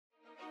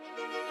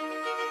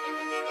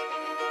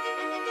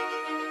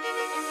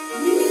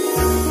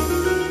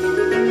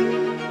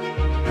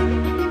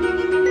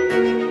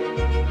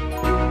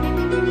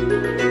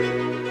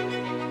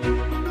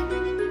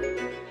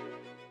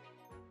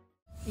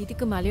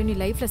மேலேயும் நீ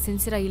லைஃப்பில்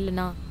சின்சியராக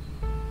இல்லைன்னா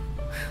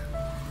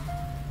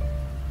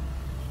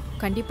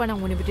கண்டிப்பாக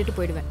நான் உன்னை விட்டுட்டு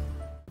போயிடுவேன்.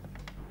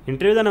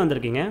 இன்டர்வியூ தானே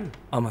வந்திருக்கீங்க?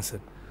 ஆமாம்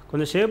சார்.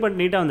 கொஞ்சம் ஷேவ் பண்ணி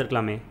நீட்டாக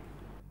வந்திருக்கலாமே.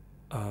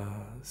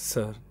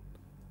 சார்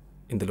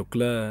இந்த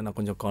லுக்கில் நான்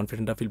கொஞ்சம்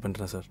கான்ஃபிடென்ட்டாக ஃபீல்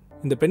பண்ணுறேன் சார்.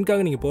 இந்த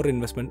பெண்காக நீங்கள் போடுற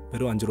இன்வெஸ்ட்மெண்ட்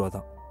வெறும் 5 ரூபா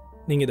தான்.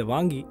 நீங்கள் இதை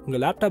வாங்கி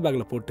உங்கள் லேப்டாப்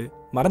பேக்கில் போட்டு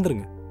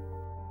மறந்துடுங்க.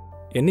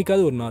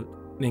 என்றைக்காவது ஒரு நாள்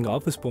நீங்கள்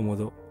ஆஃபீஸ்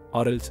போகும்போதோ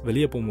ஆர்எல்ஸ்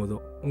வெளியே போகும்போதோ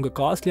உங்கள்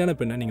காஸ்ட்லியான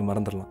பெண்ணை நீங்கள்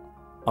மறந்துடலாம்.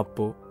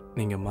 அப்போது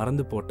நீங்கள்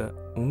மறந்து போட்ட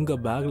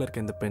உங்கள் பேக்கில்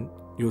இருக்க இந்த பென்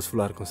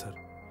யூஸ்ஃபுல்லாக இருக்கும் சார்.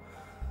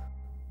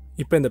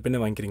 இப்போ இந்த பெண்ணை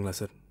வாங்கிக்கிறீங்களா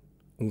சார்?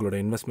 உங்களோட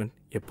இன்வெஸ்ட்மெண்ட்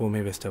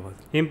எப்போவுமே வேஸ்ட் ஆகாது.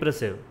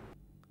 Impressive.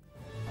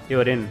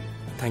 Your in.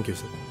 Thank you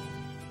sir.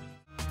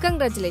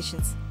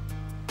 Congratulations.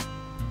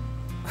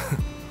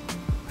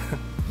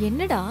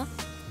 என்னடா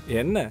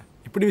என்ன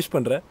இப்படி விஷ்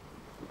பண்ணுற?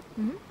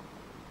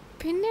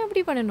 பின்ன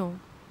எப்படி பண்ணணும்?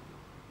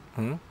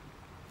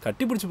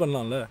 கட்டி பிடிச்சி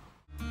பண்ணலாம்ல.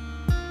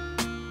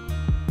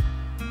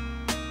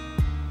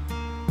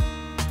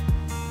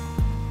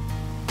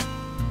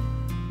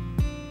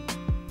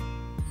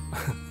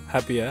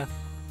 ஹாப்பியா?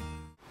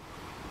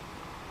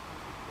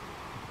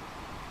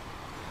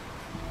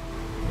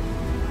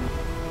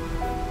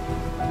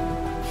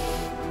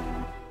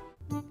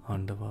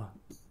 ஆண்டவா,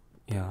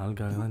 என்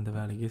ஆளுக்காக தான் இந்த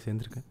வேலைக்கே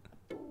சேர்ந்துருக்கேன்.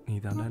 நீ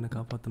தாண்டா என்னை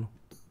காப்பாற்றணும்.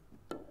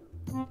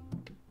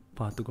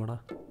 பார்த்துக்கோடா.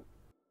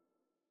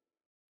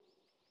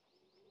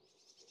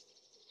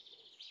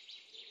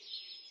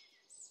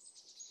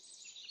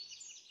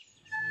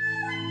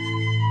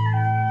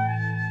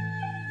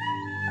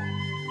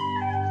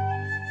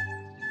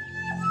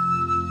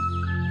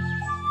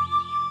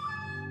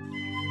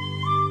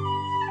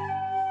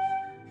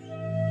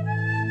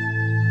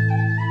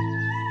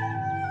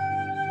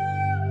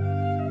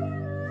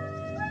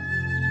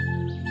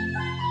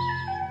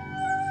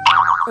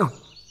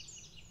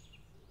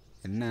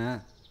 என்ன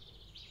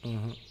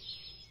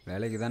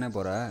வேலைக்கு தானே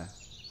போகிற?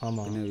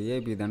 ஆமாம். என்ன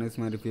விஐபி தனுஷ்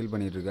மாதிரி ஃபீல்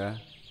பண்ணிகிட்ருக்க?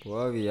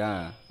 போவியா?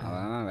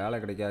 அவன் வேலை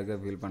கிடைக்காத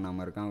ஃபீல்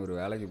பண்ணாமல் இருக்கான், ஒரு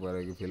வேலைக்கு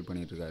போகிறதுக்கு ஃபீல்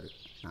பண்ணிகிட்ருக்காரு.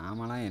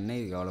 நாமெல்லாம்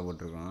என்னைக்கு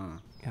கவலைப்பட்டிருக்கோம்?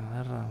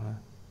 யாரா அவன்?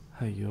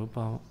 ஐயோ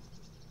பாவம்.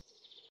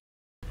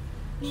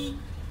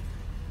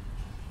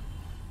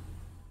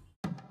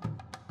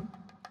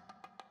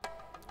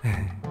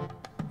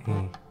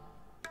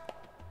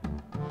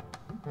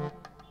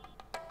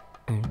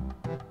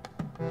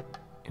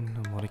 என்ன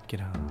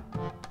முறைக்கிறான்?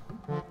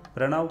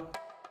 பிரணவ்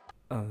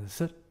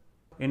சார்,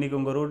 இன்றைக்கி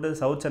உங்கள் ரூட்டு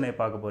சவுத் சென்னை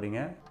பார்க்க போகிறீங்க.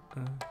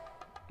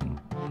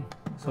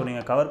 ஸோ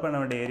நீங்கள் கவர் பண்ண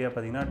வேண்டிய ஏரியா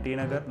பார்த்தீங்கன்னா D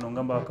Nagar,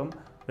 Nungambakkam,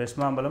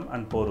 வெஸ்ட்மாம்பலம்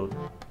and Porur.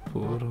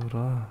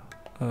 போரூரா?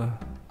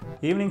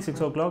 Evening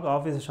 6 o'clock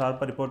ஆஃபீஸை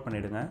ஷார்ப்பாக ரிப்போர்ட்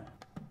பண்ணிவிடுங்க.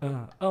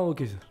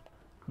 Okay sir.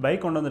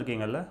 பைக் கொண்டு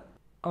வந்திருக்கீங்கல்ல?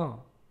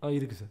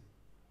 இருக்குது sir.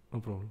 No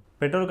problem.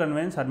 Petrol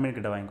conveyance admin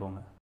கிட்ட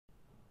வாங்கிக்கோங்க.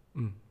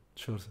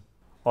 Sure sir.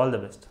 All the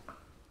best.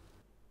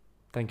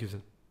 Thank you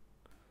sir.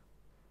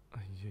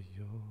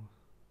 ஐயோ,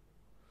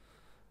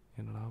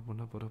 என்னடா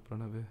பண்ண போகிற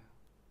பிரணவு?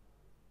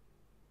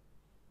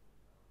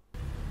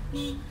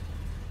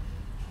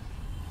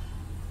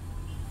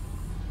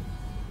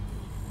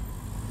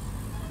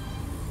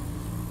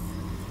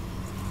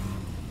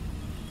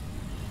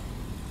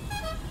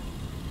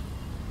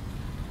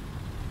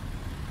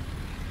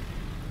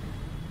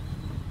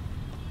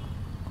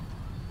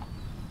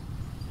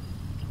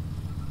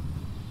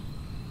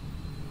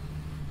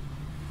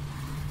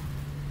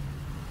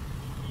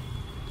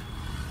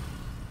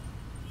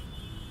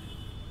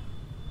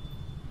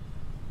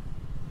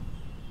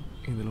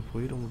 இதில்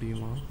போயிட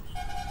முடியுமா?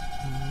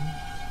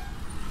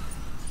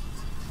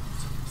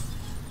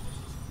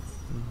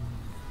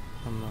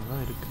 நல்லா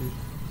தான் இருக்கு.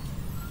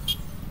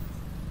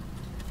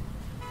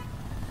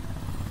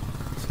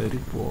 சரி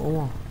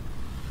போவோம்.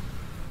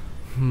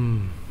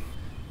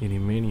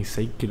 இனிமே நீ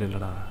சைக்கிள்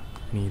இல்லைடா,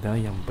 நீ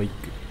தான் என்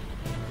பைக்கு.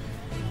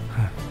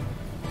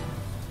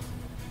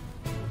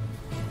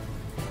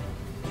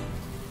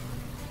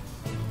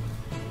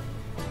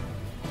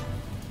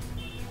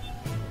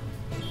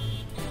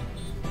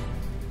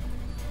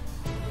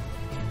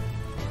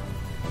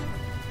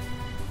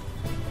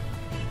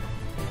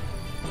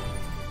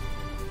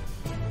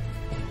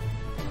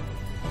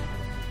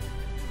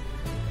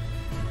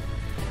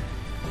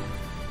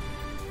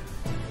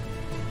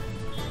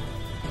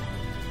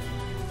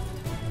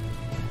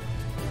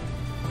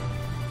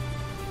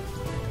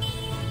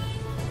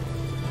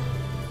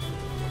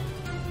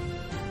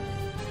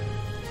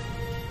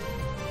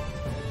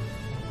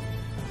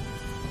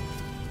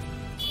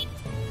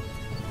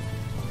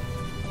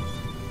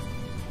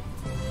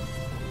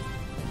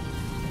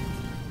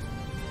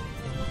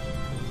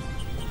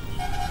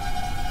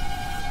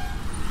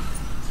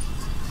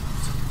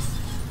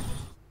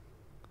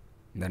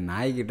 இந்த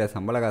நாய்கிட்ட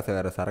சம்பள காசை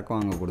வேறு சரக்கு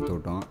வாங்க கொடுத்து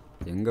விட்டோம்.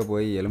 எங்கே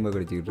போய் எலும்பை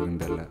கடிச்சிக்கிட்டு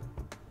இருக்குன்னு தெரில.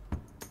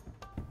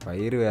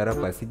 பயிர் வேற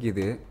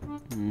பசிக்குது.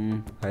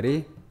 ஹரி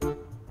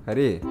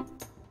ஹரி,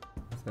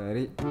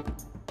 சரி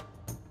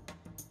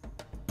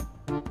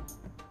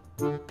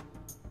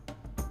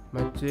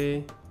மச்சி,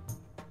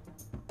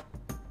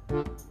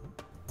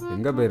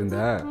 எங்கே போயிருந்த?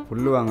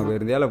 புல் வாங்க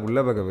போயிருந்தியா இல்லை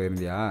புல்லை பார்க்க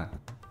போயிருந்தியா?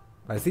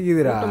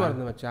 பசிக்குதுடா.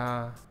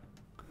 மச்சான்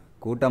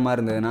கூட்டமாக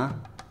இருந்ததுன்னா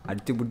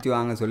அடித்து பிடிச்சி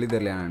வாங்க சொல்லி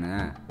தரலையா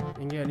நான்?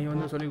 இங்கே நீ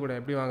வந்து சொல்லிக் கொடு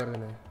எப்படி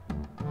வாங்குறதுன்னு.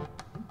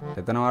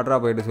 எத்தனை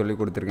வாட்டராக போயிட்டு சொல்லி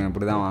கொடுத்துருக்கேன்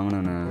இப்படி தான்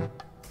வாங்கணுன்னு.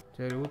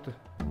 சரி ஊற்று.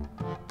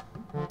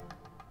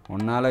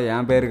 உன்னால்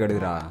என் பேர்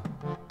கெடுதுடா.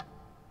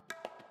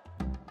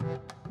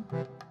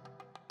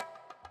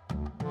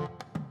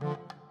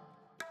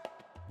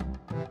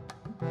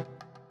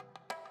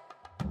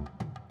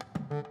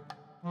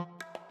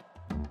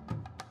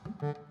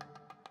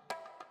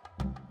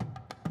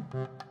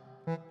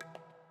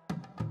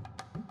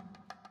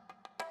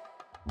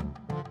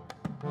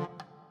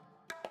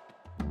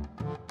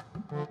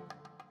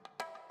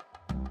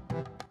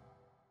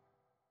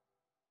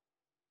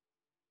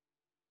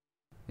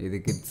 இது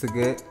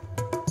கிட்ஸுக்கு,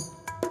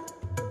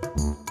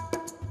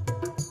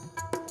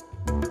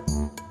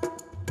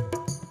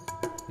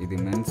 இது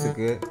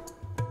மென்ஸுக்கு,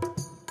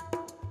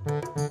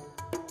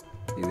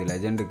 இது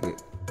லெஜண்டுக்கு.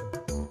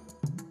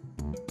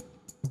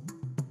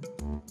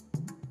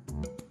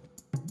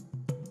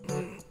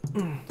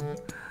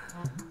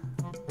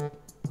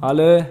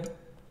 ஆளு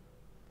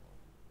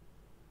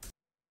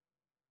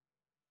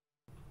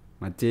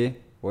மச்சி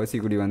ஓசி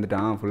குடி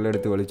வந்துட்டான், ஃபுல்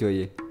எடுத்து ஒழிச்சு வை.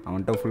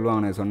 அவன்கிட்ட ஃபுல்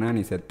வாங்கின சொன்ன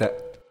நீ செத்த.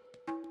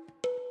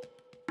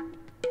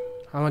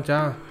 ஆமாச்சா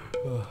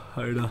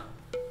ஐடா.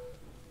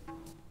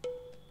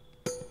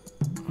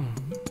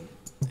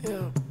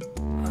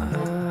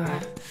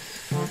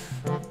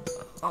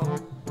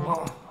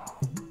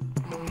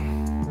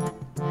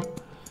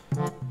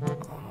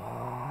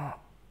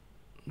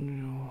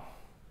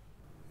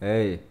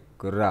 ஏய்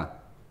குர்ரா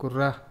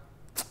குர்ரா.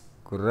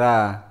 குர்ரா.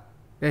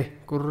 ஏய்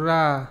குர்ரா.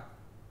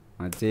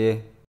 மச்சி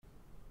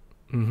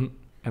ம்,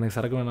 எனக்கு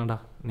சரக்கு வேணாம்டா,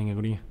 நீங்கள்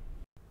குடிங்க.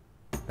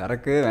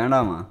 சரக்கு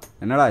வேண்டாமா?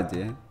 என்னடா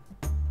ஆச்சு?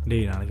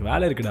 டேய் நாளைக்கு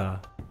வேலை இருக்குடா.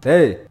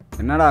 டேய்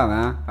என்னடா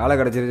அவன் வேலை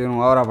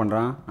கிடச்சிருச்சுன்னு ஓவரா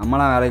பண்ணுறான்.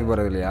 நம்மளாம் வேலைக்கு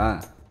போகிறது இல்லையா?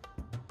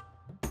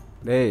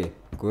 டேய்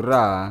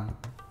குர்ரா.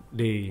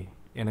 டேய்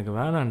எனக்கு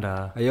வேணாம்டா.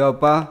 ஐயோ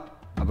அப்பா,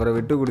 அப்புறம்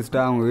விட்டு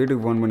குடிச்சிட்டா அவங்க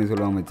வீட்டுக்கு ஃபோன் பண்ணி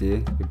சொல்லுவான் மச்சி.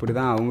 இப்படி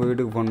தான் அவங்க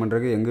வீட்டுக்கு ஃபோன்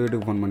பண்ணுறதுக்கு எங்கள்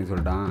வீட்டுக்கு ஃபோன் பண்ணி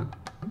சொல்லிட்டான்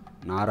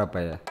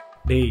நாரப்பைய.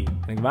 டேய்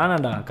எனக்கு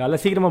வேணாம்டா,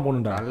 காலைல சீக்கிரமாக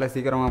போகணும்டா. நல்ல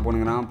சீக்கிரமாக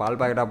போனுங்கிறான், பால்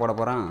பாக்கெட்டாக போட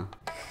போகிறான்.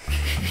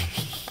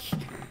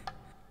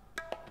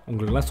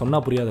 உங்களுக்கெல்லாம்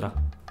சொன்னால் புரியாதுடா.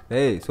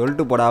 டேய்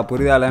சொல்லிட்டு போடா,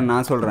 புரியாதுன்னு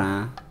நான் சொல்கிறேன்.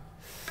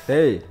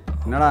 டேய்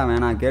என்னடா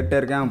வேணாம், கேட்டே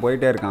இருக்கேன்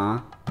போயிட்டே இருக்கான்.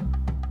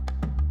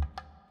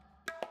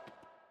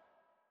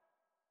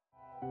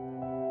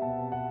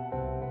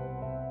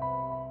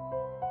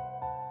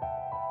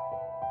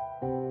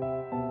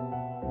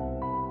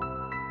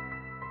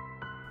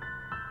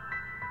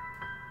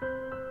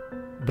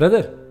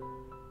 பிரதர்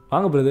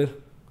வாங்க பிரதர்.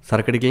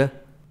 சரக்கு அடிக்கல?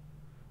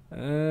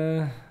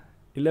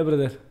 இல்லை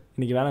பிரதர்,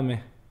 இன்றைக்கி வேணாமே,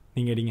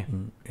 நீங்கள் அடிங்க.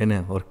 என்ன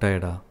ஒர்க்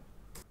டயர்டா?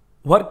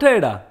 ஒர்க்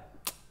டயர்டா?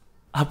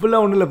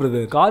 அப்படிலாம் ஒன்றும் இல்லை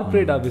brother.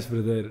 Corporate office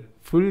brother,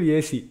 full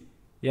AC,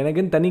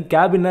 எனக்குன்னு தனி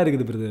கேபின்னா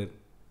இருக்குது பிரதர்.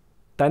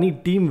 தனி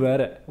டீம்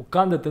வேறு,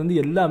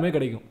 உட்காந்தத்துலேருந்து எல்லாமே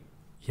கிடைக்கும்.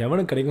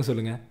 எவனுக்கு கிடைக்கும்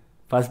சொல்லுங்கள்?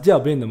 ஃபஸ்ட்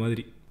ஜாபே இந்த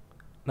மாதிரி.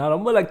 நான்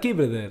ரொம்ப lucky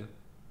brother.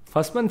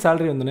 First month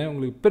salary வந்தோடனே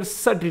உங்களுக்கு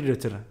பெருசாக ட்ரீட்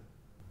வச்சிடறேன்.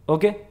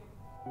 ஓகே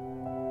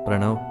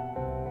பிரணவ்,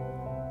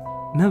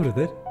 என்ன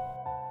பிரதர்?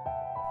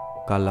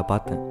 காலைல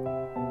பார்த்தேன்.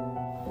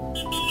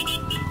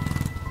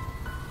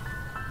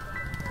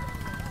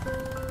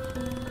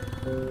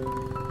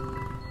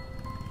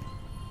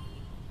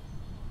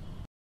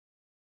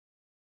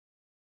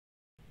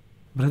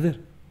 பிரதர்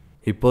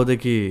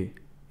இப்போதைக்கு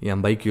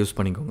என் பைக் யூஸ்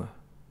பண்ணிக்கோங்க.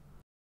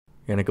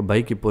 எனக்கு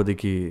பைக்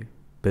இப்போதைக்கு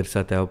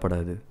பெருசாக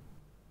தேவைப்படாது.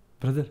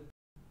 பிரதர்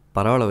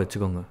பரவாயில்ல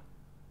வச்சுக்கோங்க.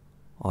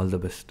 All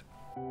the best.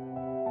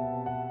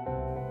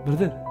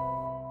 Brother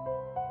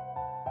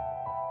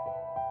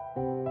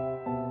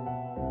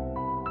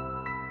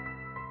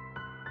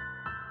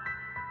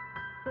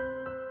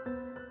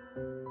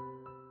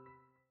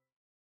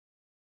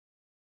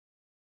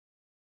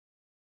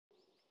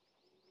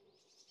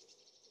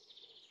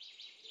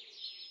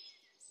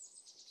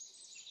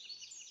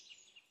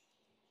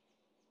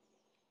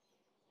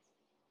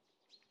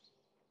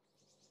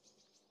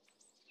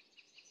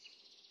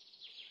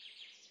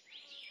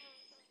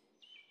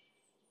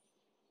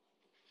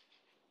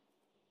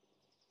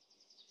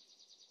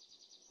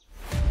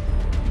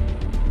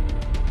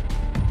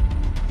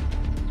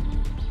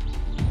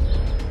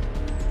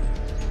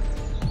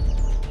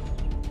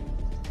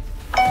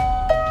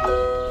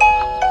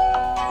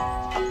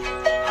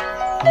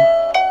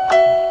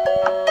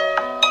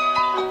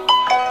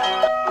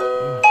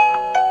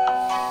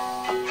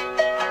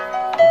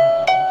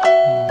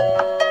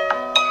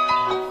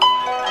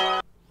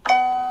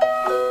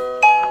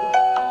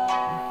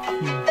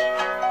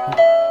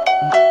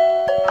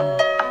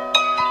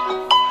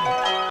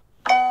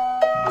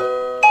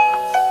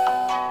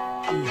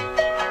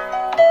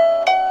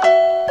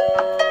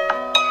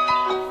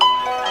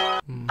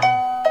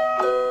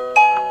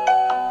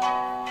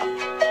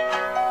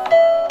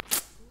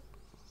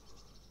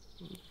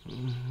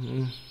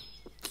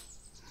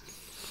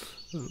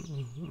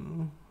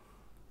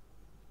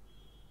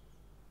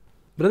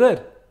brother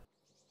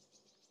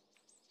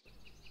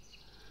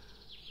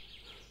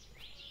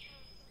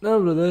என்ன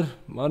பிரதர்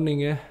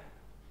மார்னிங்க?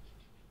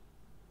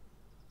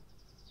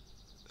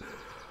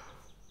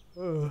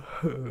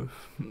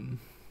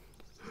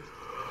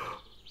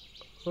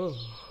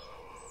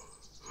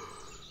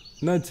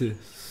 என்னாச்சு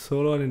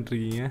சோலோவா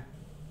நின்றுருக்கீங்க?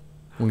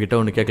 உங்ககிட்ட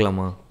ஒன்று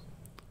கேட்கலாமா?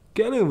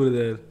 கேளுங்க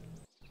பிரதர்.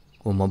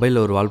 உன்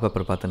மொபைலில் ஒரு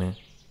வால்பேப்பர் பார்த்தனே,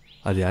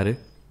 அது யார்?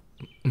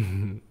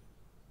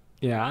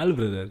 என் ஆள்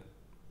பிரதர்,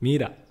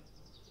 மீரா.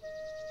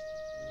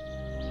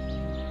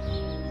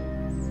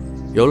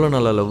 எவ்வளோ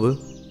நாளா லவ்?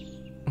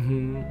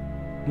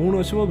 3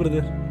 வருஷமா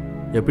பிரதர்.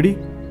 எப்படி?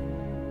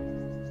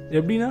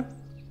 எப்படின்னா?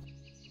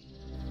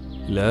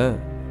 இல்லை,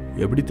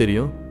 எப்படி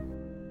தெரியும்?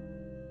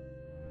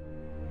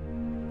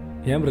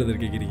 ஏன்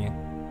பிரதர் கேட்குறீங்க?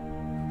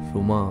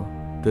 சும்மா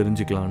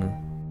தெரிஞ்சுக்கலான்னு.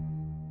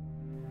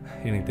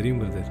 எனக்கு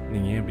தெரியும் பிரதர்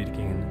நீங்கள் ஏன் எப்படி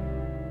இருக்கீங்கன்னு.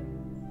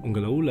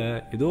 உங்கள் லவ்வில்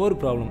ஏதோ ஒரு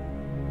ப்ராப்ளம்,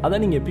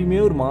 அதான் நீங்கள் எப்பயுமே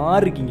ஒரு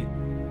மாதிரி இருக்கீங்க.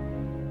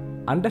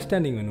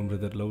 அண்டர்ஸ்டாண்டிங் வேணும்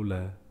பிரதர். லவ்வில்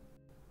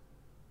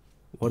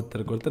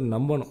ஒருத்தருக்கு ஒருத்தர்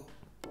நம்பணும்,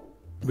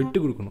 விட்டு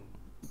கொடுக்கணும்.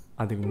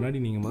 அதுக்கு முன்னாடி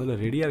நீங்கள்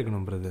முதல்ல ரெடியாக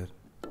இருக்கணும் பிரதர்.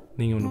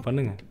 நீங்கள் ஒன்று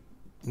பண்ணுங்கள்,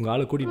 உங்கள்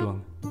ஆளை கூட்டிகிட்டு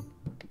வாங்க.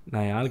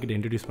 நான் என் ஆளுக்கிட்ட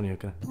இன்ட்ரடியூஸ் பண்ணி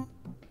வைக்கிறேன்.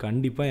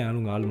 கண்டிப்பாக என் ஆள்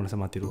உங்கள் ஆள் மனசை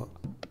மாற்றிடுவா.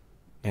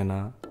 ஏன்னா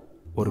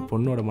ஒரு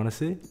பொண்ணோட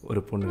மனசு ஒரு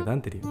பொண்ணுக்கு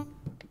தான் தெரியும்.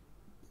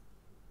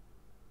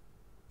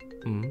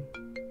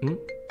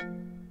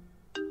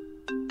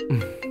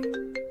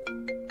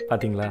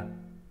 பார்த்தீங்களா,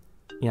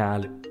 என்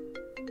ஆள்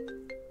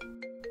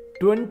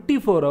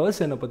 24 hours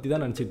என்னை பற்றி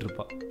தான் நினச்சிட்டு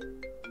இருப்பா.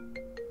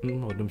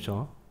 ஒரு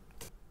நிமிஷம்.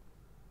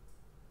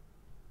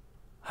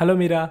 Hello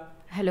Meera.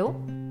 Hello,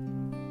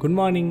 good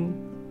morning.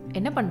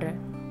 என்ன பண்ணுற?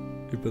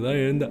 இப்போ தான்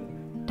எழுந்தா.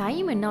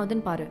 டைம் என்ன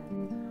ஆகுதுன்னு பாரு.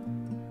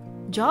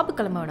 ஜாபு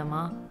கிளம்ப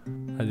வேணாமா?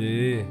 அது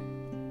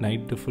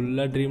நைட்டு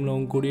ஃபுல்லாக ட்ரீமில்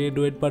உங்க கூடயே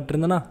டுவேட்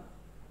பாட்டுருந்தேனா,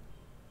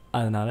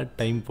 அதனால்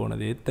டைம்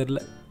போனதே தெரில.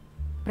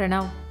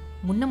 பிரணவ்,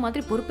 முன்ன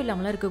மாதிரி பொறுப்பு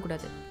இல்லாமலாம்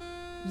இருக்கக்கூடாது.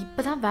 இப்போ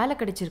தான் வேலை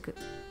கிடைச்சிருக்கு.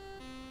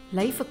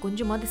 லைஃப்பை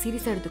கொஞ்சமாவது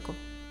சீரியஸாக எடுத்துக்கோ.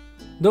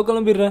 இதோ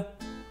கிளம்பிடுறேன்.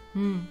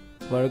 ம்,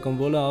 வழக்கம்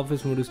போல்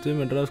ஆஃபீஸ் முடிச்சுட்டு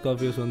மெட்ராஸ்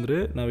காஃபி ஹவுஸ் வந்துரு,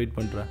 நான் வெயிட்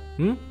பண்ணுறேன்.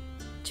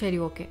 சரி,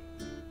 ஓகே,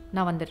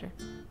 நான் வந்துடுறேன்.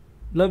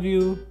 Love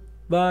you.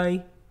 Bye.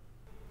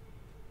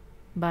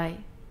 Bye.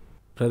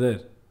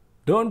 Brother,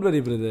 don't worry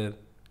brother.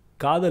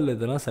 காதல்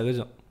இதெல்லாம்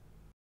சகஜம்.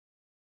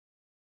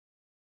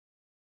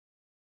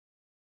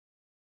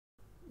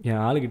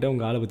 என் ஆளுக்கிட்ட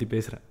உங்கள் ஆளை பற்றி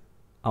பேசுகிறேன்.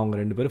 அவங்க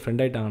 2 பேரும்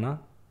ஃப்ரெண்ட் ஆகிட்டாங்கன்னா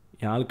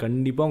என் ஆள்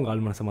கண்டிப்பாக உங்கள்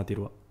ஆள் மனசை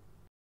மாற்றிடுவா.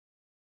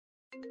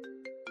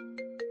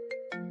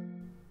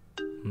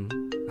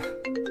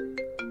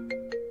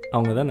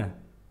 அவங்க தானே?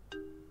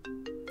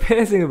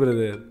 பேசுங்க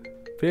பிரதர்,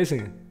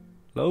 பேசுங்க.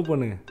 லவ்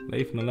பண்ணுங்க,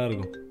 லைஃப்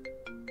நல்லாயிருக்கும்.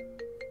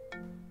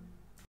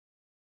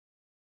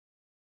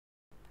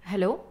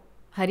 ஹலோ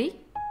ஹரி.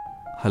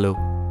 ஹலோ.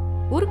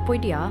 ஊருக்கு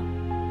போயிட்டியா?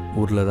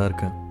 ஊரில் தான்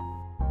இருக்கேன்.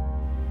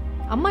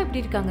 அம்மா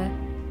எப்படி இருக்காங்க?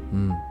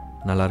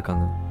 நல்லா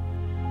இருக்காங்க.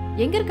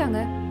 எங்கே இருக்காங்க?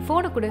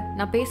 ஃபோனை கொடு,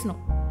 நான்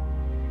பேசணும்.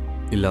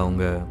 இல்லை,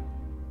 அவங்க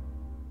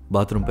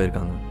பாத்ரூம்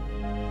போயிருக்காங்க.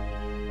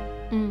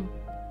 ம்,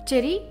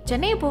 சரி,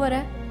 சென்னை எப்போ வர?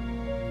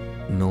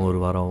 இன்னும்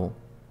 1 வாரம் ஆகும்.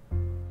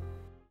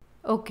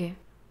 ஓகே,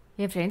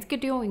 என்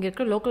ஃப்ரெண்ட்ஸ்கிட்டையும் இங்கே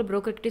இருக்கிற லோக்கல்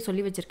ப்ரோக்கர்கிட்டையும்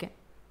சொல்லி வச்சுருக்கேன்.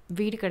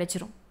 வீடு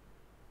கிடச்சிரும்.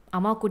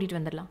 அம்மாவை கூட்டிகிட்டு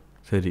வந்துடலாம்.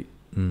 சரி.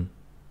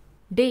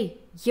 டேய்,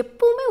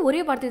 எப்பவுமே ஒரே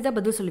வார்த்தை தான்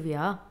பதில்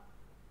சொல்லுவியா?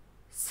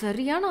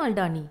 சரியான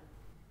ஆள்டா நீ.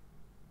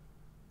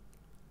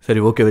 சரி,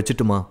 ஓகே,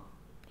 வச்சுட்டுமா?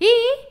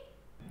 ஏய்,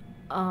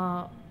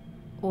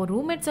 உன்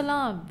ரூம்மேட்ஸ்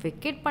எல்லாம்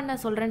வெக்கேட் பண்ண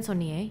சொல்கிறேன்னு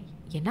சொன்னியே,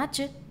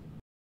 என்னாச்சு?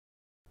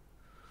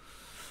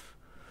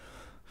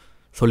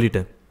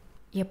 சொல்லிட்டேன்.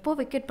 எப்போ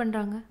வெக்கேட்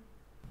பண்ணுறாங்க?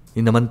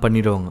 இந்த மந்த்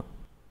பண்ணிடுவாங்க.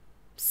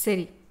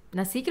 சரி,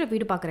 நான் சீக்கிரம்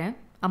வீடு பார்க்குறேன்.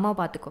 அம்மாவை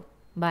பார்த்துக்கோ.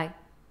 பாய்.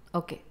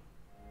 ஓகே.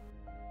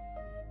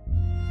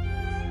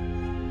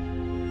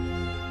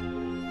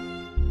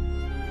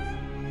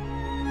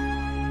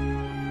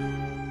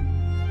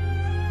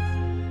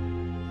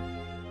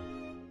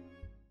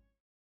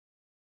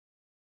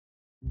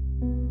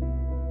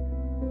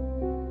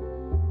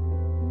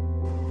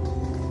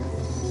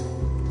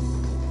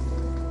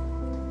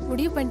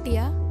 முடிவு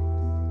பண்ணிட்டியா?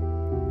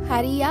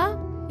 ஹரியா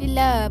இல்ல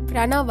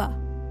பிரணவா?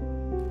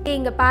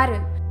 இங்க பாரு,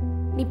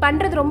 நீ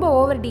பண்றது ரொம்ப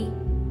ஓவர் டி.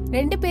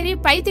 2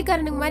 பேரையும்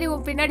பைத்தியக்காரனுக்கு மாதிரி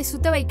உன் பின்னாடி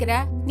சுத்த வைக்கிற.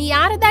 நீ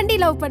யாரை தாண்டி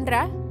லவ் பண்ற?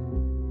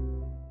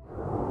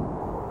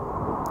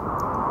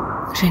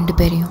 2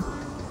 பேரையும்.